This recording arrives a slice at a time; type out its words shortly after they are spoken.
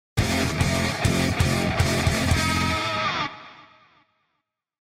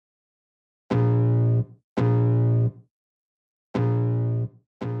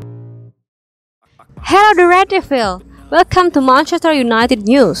Hello the Red Devil! Welcome to Manchester United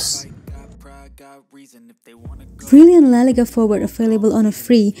News. Brilliant La Liga forward available on a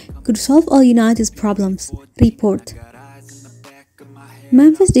free could solve all United's problems, report.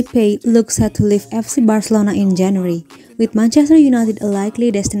 Memphis Depay looks set to leave FC Barcelona in January, with Manchester United a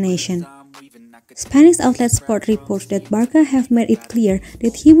likely destination. Spanish outlet Sport reports that Barca have made it clear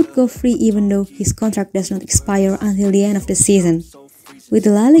that he would go free even though his contract does not expire until the end of the season. With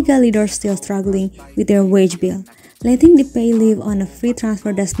the La Liga leaders still struggling with their wage bill, letting Depay leave on a free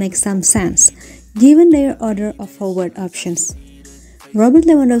transfer does make some sense, given their order of forward options. Robert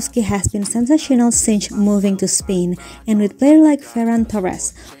Lewandowski has been sensational since moving to Spain, and with players like Ferran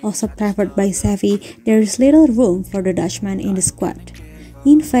Torres also preferred by Xavi, there is little room for the Dutchman in the squad.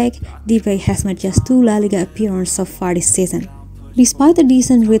 In fact, Depay has made just 2 La Liga appearances so far this season, despite a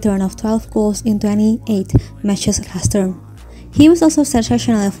decent return of 12 goals in 28 matches last term. He was also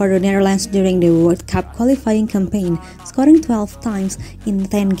sensational for the Netherlands during the World Cup qualifying campaign, scoring 12 times in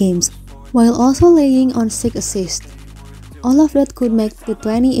 10 games, while also laying on 6 assists. All of that could make the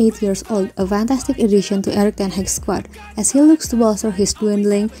 28-year-old a fantastic addition to Erik ten Hag's squad as he looks to bolster his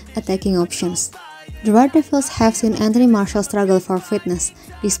dwindling attacking options. The Red Devils have seen Anthony Martial struggle for fitness,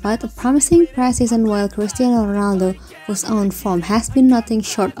 despite a promising pre-season, while Cristiano Ronaldo, whose own form has been nothing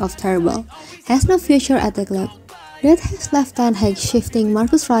short of terrible, has no future at the club. That has left Ten Hag shifting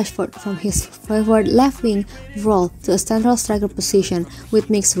Marcus Rashford from his favored left-wing role to a central striker position with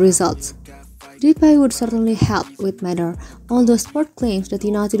mixed results. Depay would certainly help with matter, although Sport claims that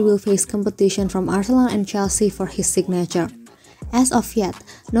United will face competition from Arsenal and Chelsea for his signature. As of yet,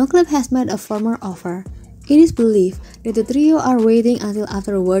 no club has made a formal offer. It is believed that the trio are waiting until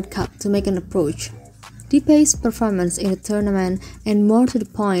after the World Cup to make an approach. Depay's performance in the tournament, and more to the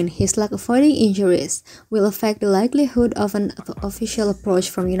point, his lack of avoiding injuries, will affect the likelihood of an official approach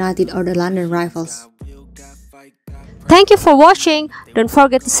from United or the London rivals. Thank you for watching. Don't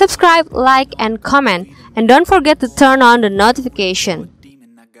forget to subscribe, like and comment, and don't forget to turn on the notification.